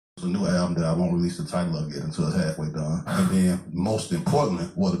a new album that I won't release the title of yet until it's halfway done. And then, most importantly,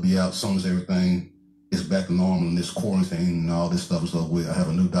 what'll be out as soon as everything is back to normal and this quarantine and all this stuff is over with. I have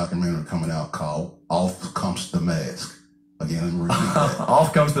a new documentary coming out called Off Comes the Mask. Again, let me repeat that.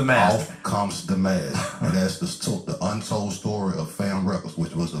 Off Comes the Mask. Off Comes the Mask. And that's the untold story of Fam Records,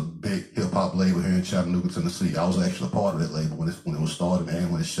 which was a big hip-hop label here in Chattanooga, Tennessee. I was actually a part of that label when it was started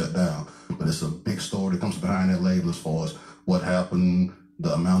and when it shut down. But it's a big story that comes behind that label as far as what happened,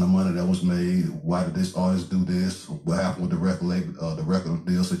 the amount of money that was made, why did this artist do this, what happened with the record label, the record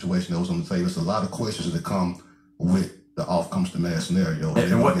deal situation that was on the table. It's a lot of questions that come with the Off Comes the Mask scenario.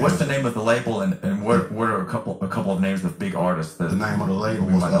 And what's the name of the label, and what are a couple of names of big artists that the name of the label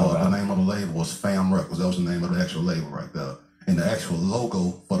was Fam Records. That was the name of the actual label right there. And the actual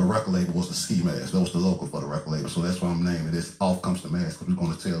logo for the record label was the ski mask. That was the logo for the record label. So that's why I'm naming this Off Comes the Mask, because we're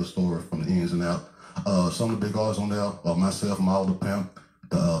going to tell the story from the ins and out. Some of the big artists on there are myself, Maal The Pimp,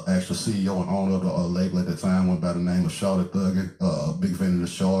 the actual CEO and owner of the label at the time went by the name of Charlotte Thugger, Big Fan of the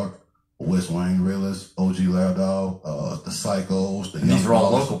Shark, West Wayne Realist, OG Loud, the Psychos. These are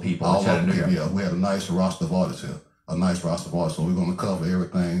all local people. All local people, yeah. We had a nice roster of artists here. A nice roster of artists. So we're going to cover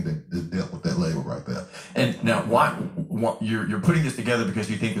everything that dealt with that label right there. And now, why you're putting this together because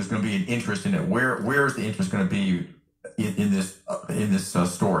you think there's going to be an interest in it. Where is the interest going to be in this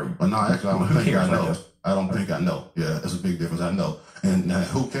story? Well, no, actually, I don't think I know. I don't think I know. Yeah, that's a big difference. I know. And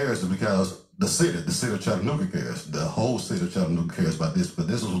who cares? Is because the city of Chattanooga cares. The whole city of Chattanooga cares about this. But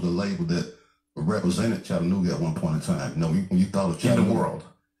this was the label that represented Chattanooga at one point in time. You know, when you thought of Chattanooga, in the world.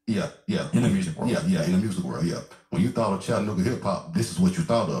 Yeah. In the music world. Yeah, in the music world, yeah. When you thought of Chattanooga hip hop, this is what you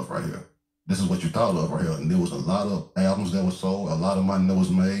thought of right here. This is what you thought of right here. And there was a lot of albums that were sold, a lot of money that was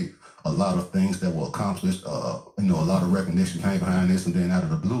made, a lot of things that were accomplished. You know, a lot of recognition came behind this, and then out of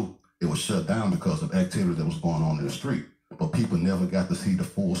the blue, it was shut down because of activity that was going on in the street. But people never got to see the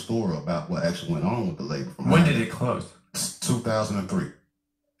full story about what actually went on with the label. When did it close? 2003.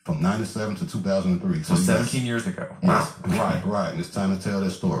 From 97 to 2003. So 17 years ago. Wow. Right. And it's time to tell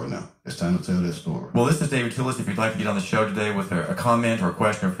that story now. It's time to tell that story. Well, this is David Tulis. If you'd like to get on the show today with a comment or a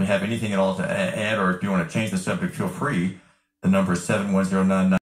question, or if you have anything at all to add, or if you want to change the subject, feel free. The number is 71099.